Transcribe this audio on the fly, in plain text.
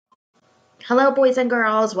Hello, boys and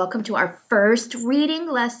girls. Welcome to our first reading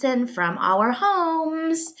lesson from our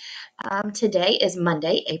homes. Today is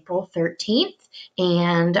Monday, April 13th,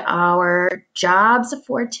 and our jobs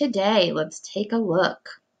for today. Let's take a look.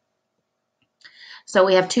 So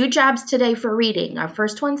we have two jobs today for reading. Our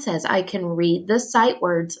first one says, I can read the sight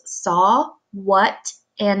words saw, what,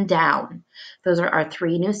 and down. Those are our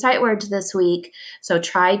three new sight words this week. So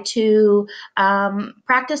try to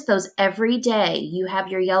practice those every day. You have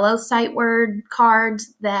your yellow sight word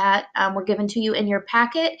cards that were given to you in your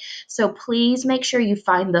packet. So please make sure you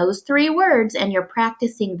find those three words and you're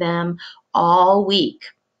practicing them all week.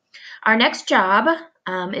 Our next job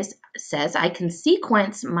says I can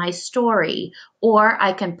sequence my story or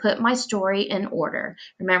I can put my story in order.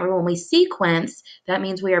 Remember, when we sequence, that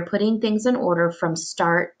means we are putting things in order from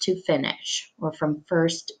start to finish or from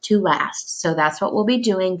first to last. So that's what we'll be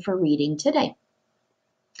doing for reading today.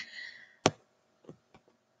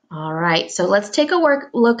 All right, so let's take a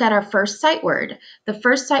look at our first sight word. The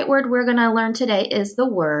first sight word we're going to learn today is the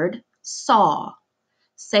word saw.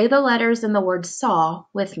 Say the letters in the word saw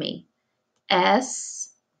with me.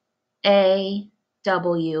 S-A-W,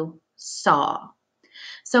 saw.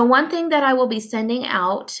 So one thing that I will be sending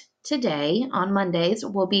out today on Mondays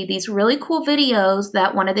will be these really cool videos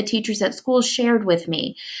that one of the teachers at school shared with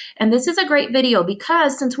me. And this is a great video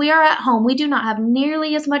because since we are at home, we do not have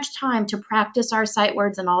nearly as much time to practice our sight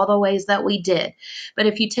words in all the ways that we did. But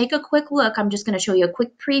if you take a quick look, I'm just going to show you a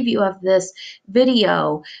quick preview of this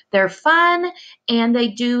video. They're fun and they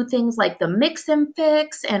do things like the mix and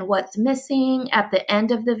fix and what's missing at the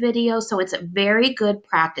end of the video. So it's a very good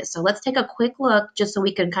practice. So let's take a quick look just so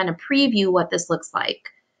we can kind of preview what this looks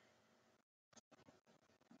like.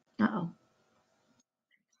 Uh-oh.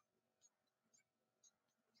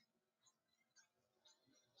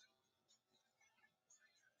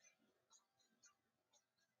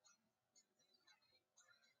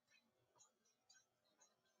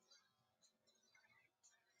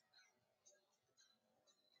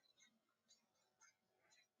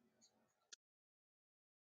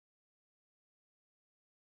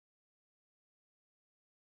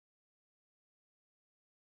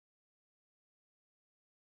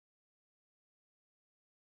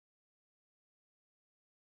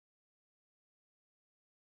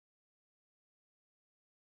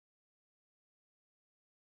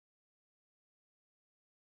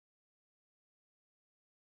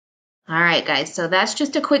 All right, guys, so that's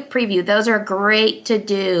just a quick preview. Those are great to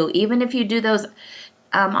do. Even if you do those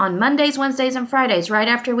on Mondays, Wednesdays, and Fridays, right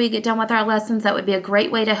after we get done with our lessons, that would be a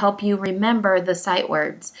great way to help you remember the sight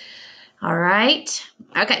words. All right.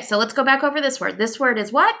 Okay, so let's go back over this word. This word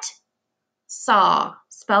is what? Saw.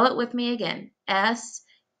 Spell it with me again.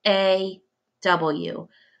 S-A-W.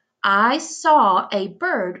 I saw a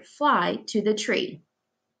bird fly to the tree.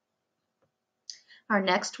 Our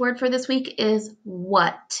next word for this week is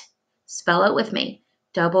what. Spell it with me.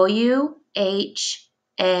 W-H-A-T,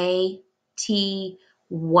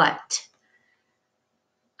 what.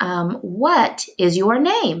 What is your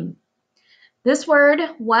name? This word,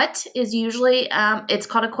 what, is usually, it's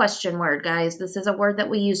called a question word, guys. This is a word that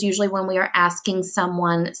we use usually when we are asking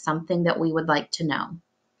someone something that we would like to know.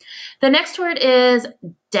 The next word is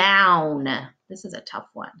down. This is a tough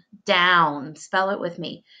one. Down. Spell it with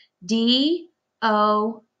me. D-O-W-N,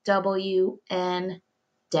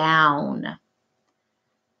 down.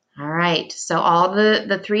 All right, so all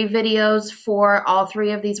the three videos for all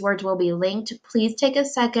three of these words will be linked. Please take a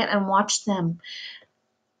second and watch them.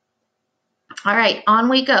 All right, on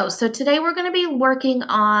we go. So today we're going to be working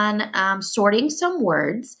on sorting some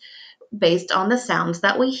words based on the sounds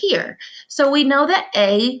that we hear. So we know that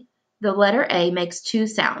the letter A makes two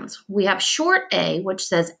sounds. We have short A, which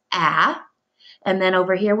says ah, and then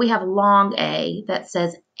over here we have long A that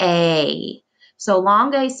says A. So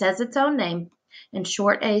long A says its own name, and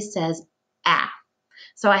short A says ah.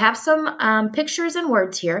 So I have some pictures and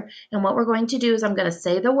words here, and what we're going to do is I'm going to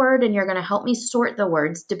say the word, and you're going to help me sort the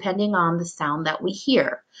words depending on the sound that we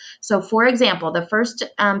hear. So for example, the first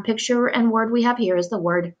picture and word we have here is the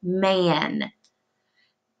word man.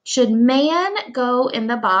 Should man go in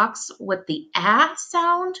the box with the ah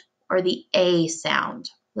sound or the a sound?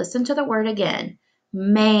 Listen to the word again.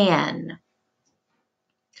 Man.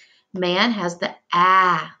 Man has the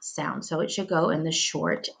ah sound, so it should go in the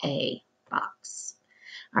short a box.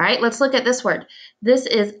 All right, let's look at this word. This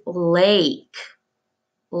is lake.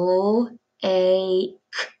 Lake.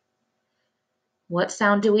 What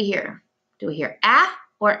sound do we hear? Do we hear ah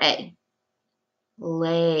or a?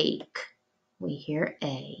 Lake. We hear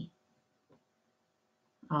a.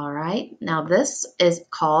 All right, now this is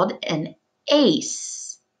called an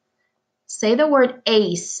ace. Say the word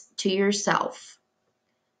ace to yourself.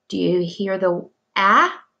 Do you hear the A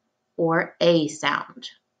or A sound?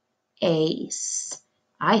 Ace.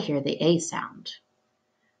 I hear the A sound.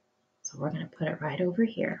 So we're going to put it right over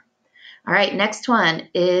here. All right, next one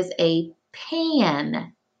is a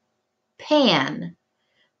pan. Pan.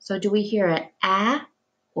 So do we hear an A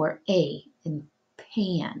or A in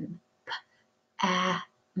pan?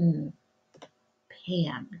 Pan.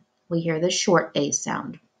 We hear the short A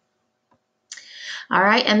sound. All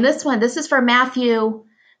right, and this is for Matthew.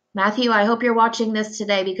 Matthew, I hope you're watching this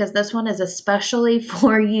today because this one is especially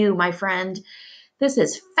for you, my friend. This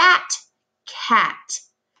is fat cat.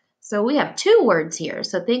 So we have two words here.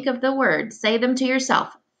 So think of the words. Say them to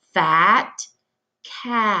yourself. Fat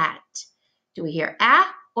cat. Do we hear A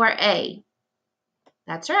or A?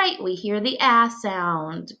 That's right. We hear the A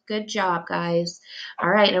sound. Good job, guys. All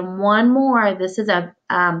right, and one more. This is the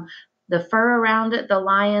fur around the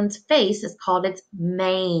lion's face is called its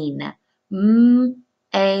mane. Mane.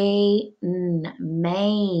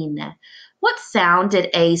 What sound did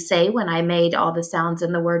A say when I made all the sounds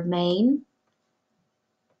in the word mane?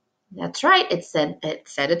 That's right. It said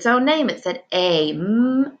its own name. It said A.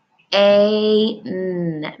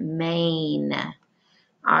 Mane.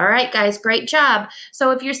 All right, guys, great job.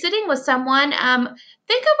 So if you're sitting with someone,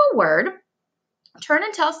 think of a word. Turn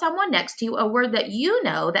and tell someone next to you a word that you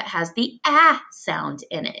know that has the A sound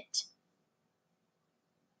in it.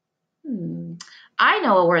 I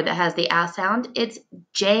know a word that has the A sound. It's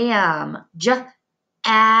jam. Jam.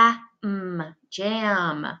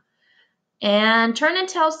 And turn and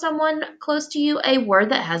tell someone close to you a word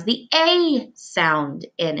that has the A sound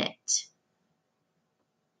in it.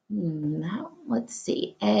 Let's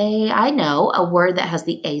see. I know a word that has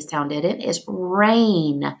the A sound in it is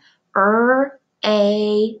rain.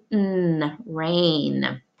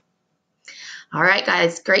 Rain. All right,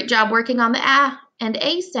 guys, great job working on the A and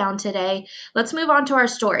A sound today. Let's move on to our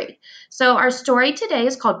story. So our story today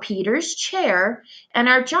is called Peter's Chair, and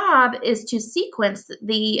our job is to sequence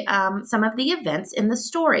some of the events in the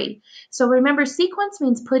story. So remember, sequence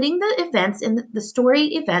means putting the events in the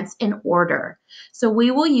story events in order. So we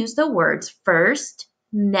will use the words first,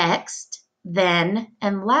 next, then,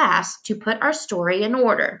 and last to put our story in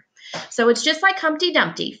order. So it's just like Humpty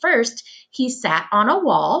Dumpty. First, he sat on a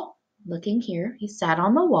wall. Looking here, he sat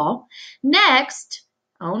on the wall. Next,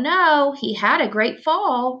 oh no, he had a great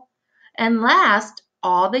fall. And last,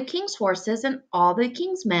 all the king's horses and all the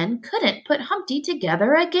king's men couldn't put Humpty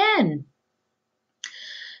together again.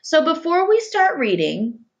 So before we start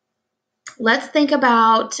reading, let's think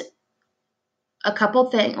about a couple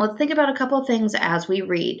things as we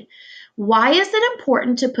read. Why is it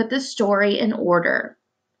important to put the story in order?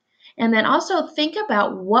 And then also think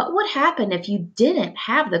about what would happen if you didn't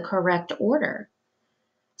have the correct order.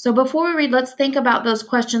 So before we read, let's think about those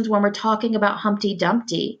questions when we're talking about Humpty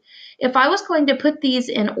Dumpty. If I was going to put these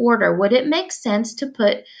in order, would it make sense to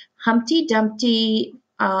put Humpty Dumpty,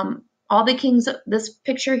 this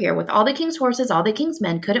picture here with all the king's horses, all the king's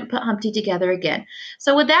men couldn't put Humpty together again.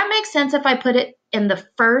 So would that make sense if I put it in the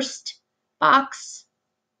first box?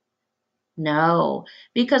 No,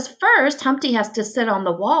 because first Humpty has to sit on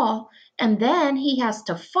the wall and then he has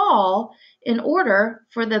to fall in order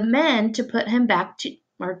for the men to put him back to,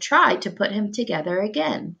 or try to put him together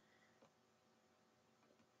again.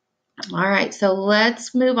 All right, so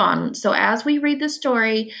let's move on. So as we read the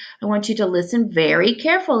story, I want you to listen very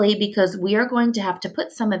carefully because we are going to have to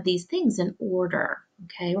put some of these things in order.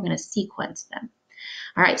 Okay, we're going to sequence them.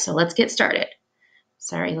 All right, so let's get started.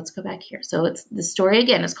 Sorry, let's go back here. So the story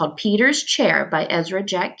again is called Peter's Chair by Ezra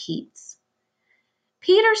Jack Keats.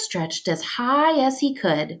 Peter stretched as high as he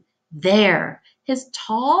could. There, his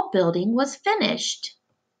tall building was finished.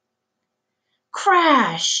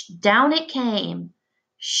 Crash! Down it came.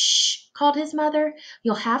 Shh, called his mother.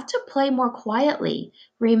 You'll have to play more quietly.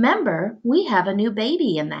 Remember, we have a new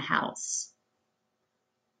baby in the house.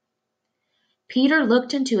 Peter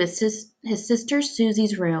looked into his sister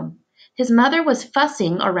Susie's room. His mother was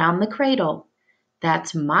fussing around the cradle.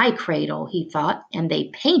 That's my cradle, he thought, and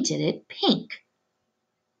they painted it pink.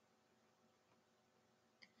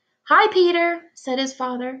 Hi, Peter, said his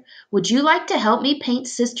father. Would you like to help me paint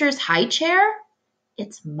Sister's high chair?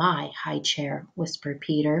 It's my high chair, whispered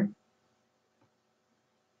Peter.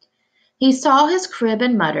 He saw his crib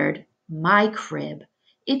and muttered, My crib.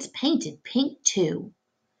 It's painted pink, too.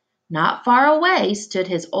 Not far away stood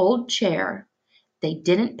his old chair. They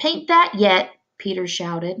didn't paint that yet, Peter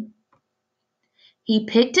shouted. He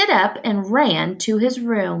picked it up and ran to his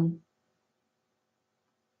room.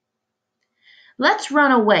 Let's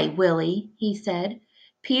run away, Willie, he said.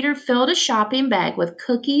 Peter filled a shopping bag with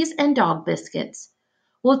cookies and dog biscuits.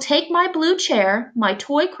 We'll take my blue chair, my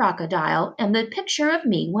toy crocodile, and the picture of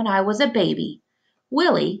me when I was a baby.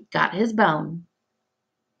 Willie got his bone.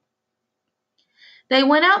 They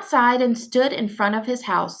went outside and stood in front of his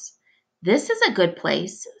house. This is a good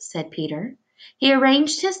place, said Peter. He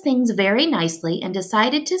arranged his things very nicely and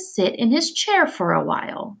decided to sit in his chair for a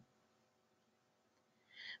while.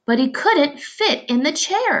 But he couldn't fit in the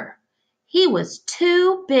chair. He was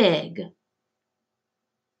too big.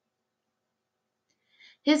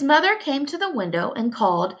 His mother came to the window and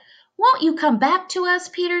called, "Won't you come back to us,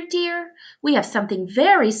 Peter dear? We have something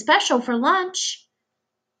very special for lunch."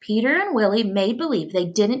 Peter and Willie made believe they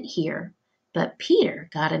didn't hear, but Peter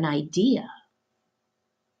got an idea.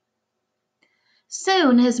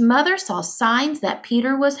 Soon his mother saw signs that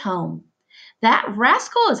Peter was home. "That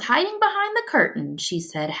rascal is hiding behind the curtain," she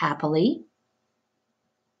said happily.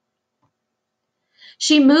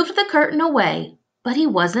 She moved the curtain away, but he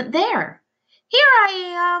wasn't there. "Here I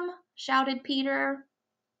am," shouted Peter.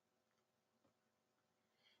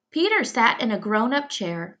 Peter sat in a grown-up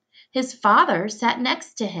chair. His father sat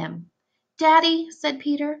next to him. "Daddy," said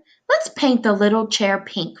Peter, "let's paint the little chair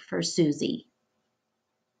pink for Susie."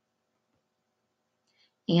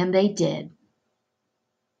 And they did.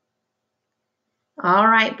 All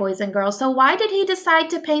right, boys and girls, so why did he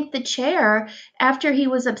decide to paint the chair after he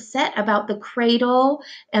was upset about the cradle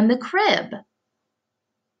and the crib?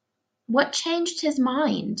 What changed his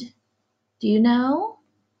mind? Do you know?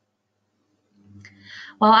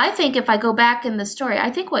 Well, I think if I go back in the story,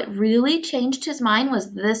 I think what really changed his mind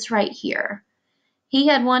was this right here. He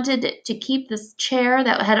had wanted to keep this chair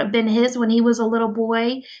that had been his when he was a little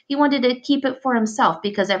boy. He wanted to keep it for himself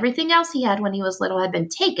because everything else he had when he was little had been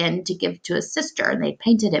taken to give to his sister, and they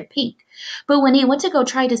painted it pink. But when he went to go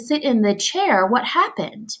try to sit in the chair, what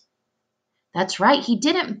happened? That's right, he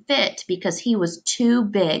didn't fit because he was too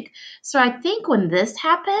big. So I think when this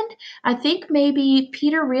happened, I think maybe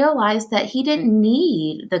Peter realized that he didn't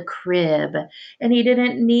need the crib, and he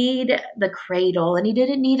didn't need the cradle, and he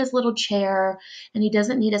didn't need his little chair, and he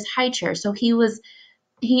doesn't need his high chair. So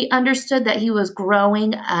he understood that he was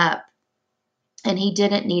growing up and he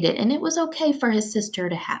didn't need it, and it was okay for his sister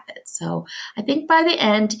to have it. So I think by the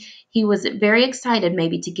end, he was very excited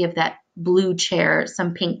maybe to give that blue chair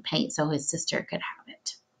some pink paint so his sister could have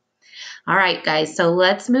it. All right, guys, so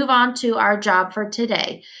let's move on to our job for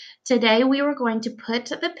today. Today, we were going to put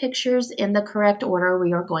the pictures in the correct order.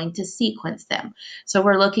 We are going to sequence them. So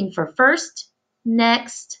we're looking for first,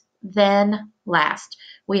 next, then last.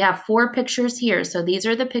 We have 4 pictures here, so these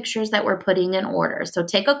are the pictures that we're putting in order. So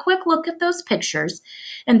take a quick look at those pictures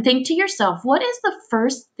and think to yourself, what is the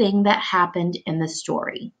first thing that happened in the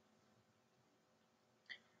story?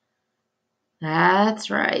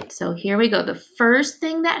 That's right. So here we go. The first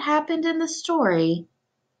thing that happened in the story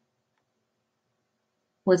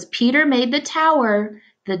was Peter made the tower,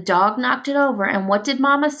 the dog knocked it over, and what did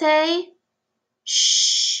Mama say?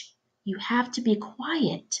 Shh, you have to be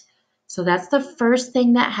quiet. So that's the first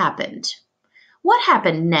thing that happened. What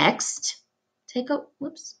happened next? Take a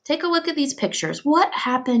look at these pictures. What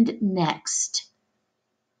happened next?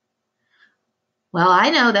 Well, I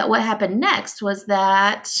know that what happened next was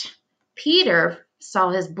that Peter saw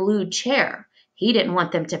his blue chair. He didn't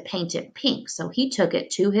want them to paint it pink, so he took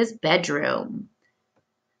it to his bedroom.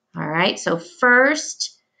 All right, so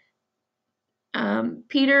first,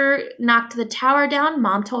 Peter knocked the tower down.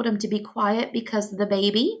 Mom told him to be quiet because of the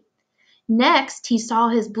baby. Next, he saw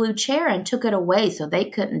his blue chair and took it away so they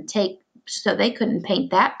couldn't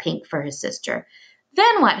paint that pink for his sister.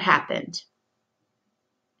 Then what happened?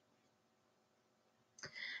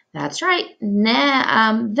 That's right.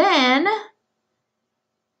 Then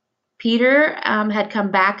Peter had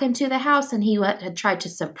come back into the house and he had tried to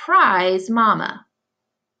surprise Mama.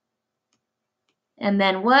 And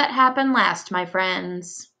then what happened last, my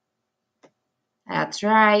friends? That's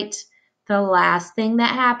right. The last thing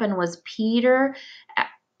that happened was Peter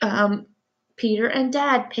and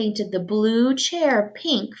Dad painted the blue chair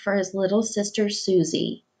pink for his little sister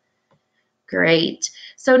Susie. Great.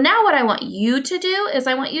 So now what I want you to do is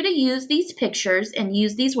I want you to use these pictures and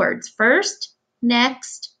use these words. First,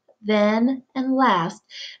 next, then, and last.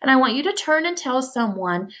 And I want you to turn and tell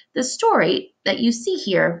someone the story that you see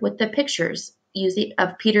here with the pictures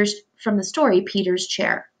from the story, Peter's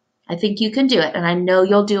Chair. I think you can do it, and I know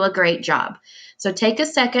you'll do a great job. So take a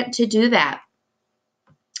second to do that.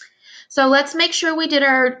 So let's make sure we did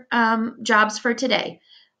our jobs for today.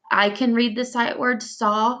 I can read the sight words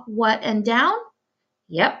saw, what, and down.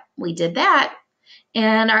 Yep, we did that.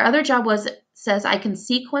 And our other job was says I can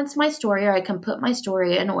sequence my story or I can put my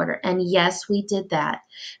story in order. And yes, we did that.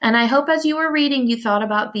 And I hope as you were reading, you thought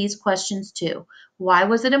about these questions too. Why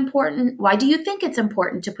was it important? Why do you think it's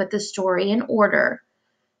important to put the story in order?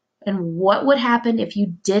 And what would happen if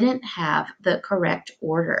you didn't have the correct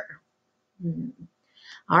order?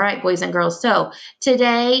 All right, boys and girls. So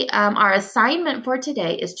today, our assignment for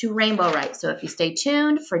today is to rainbow write. So if you stay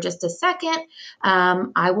tuned for just a second,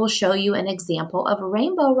 I will show you an example of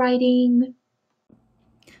rainbow writing.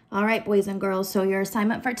 All right, boys and girls. So your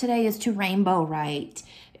assignment for today is to rainbow write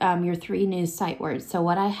your 3 new sight words. So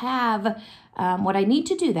what I have, what I need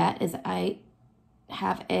to do that is I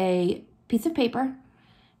have a piece of paper.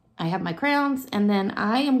 I have my crayons, and then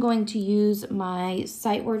I am going to use my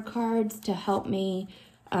sight word cards to help me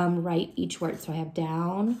write each word. So I have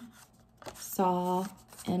down, saw,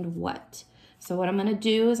 and what. So what I'm going to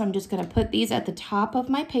do is I'm just going to put these at the top of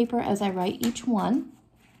my paper as I write each one.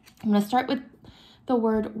 I'm going to start with the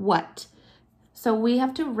word what. So we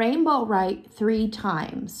have to rainbow write 3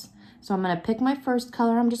 times. So I'm going to pick my first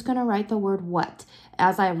color. I'm just going to write the word what.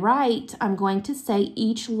 As I write, I'm going to say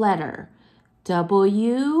each letter.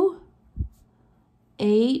 W,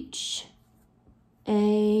 H,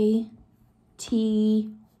 A,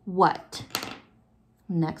 T, what.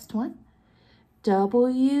 Next one.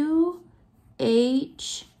 W,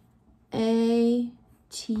 H, A,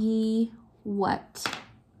 T, what.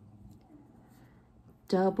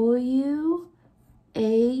 W,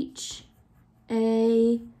 H,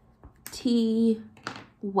 A, T,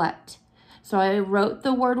 what. So I wrote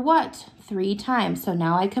the word what 3 times. So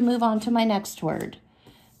now I can move on to my next word.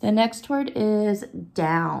 The next word is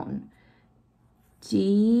down.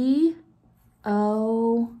 D-O-W-N.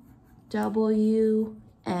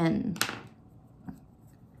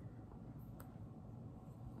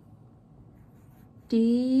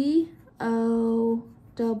 D-O-W-N.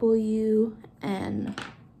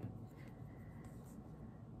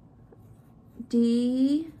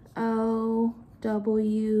 D-O-W-N.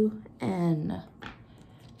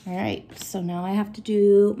 All right, so now I have to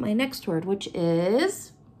do my next word, which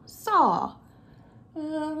is saw.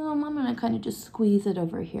 I'm gonna kind of just squeeze it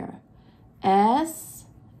over here. S-A-W,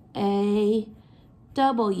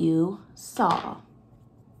 saw.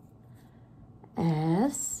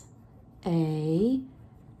 S-A-W,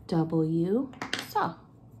 saw.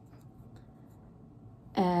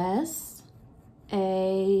 S-A-W,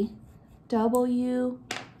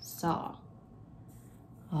 saw.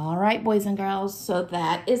 All right, boys and girls, so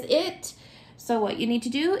that is it. So what you need to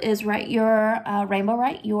do is write your rainbow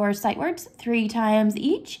write your sight words 3 times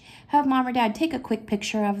each. Have mom or dad take a quick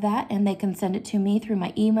picture of that, and they can send it to me through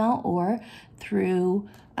my email or through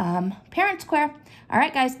Parent Square. All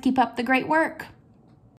right, guys, keep up the great work.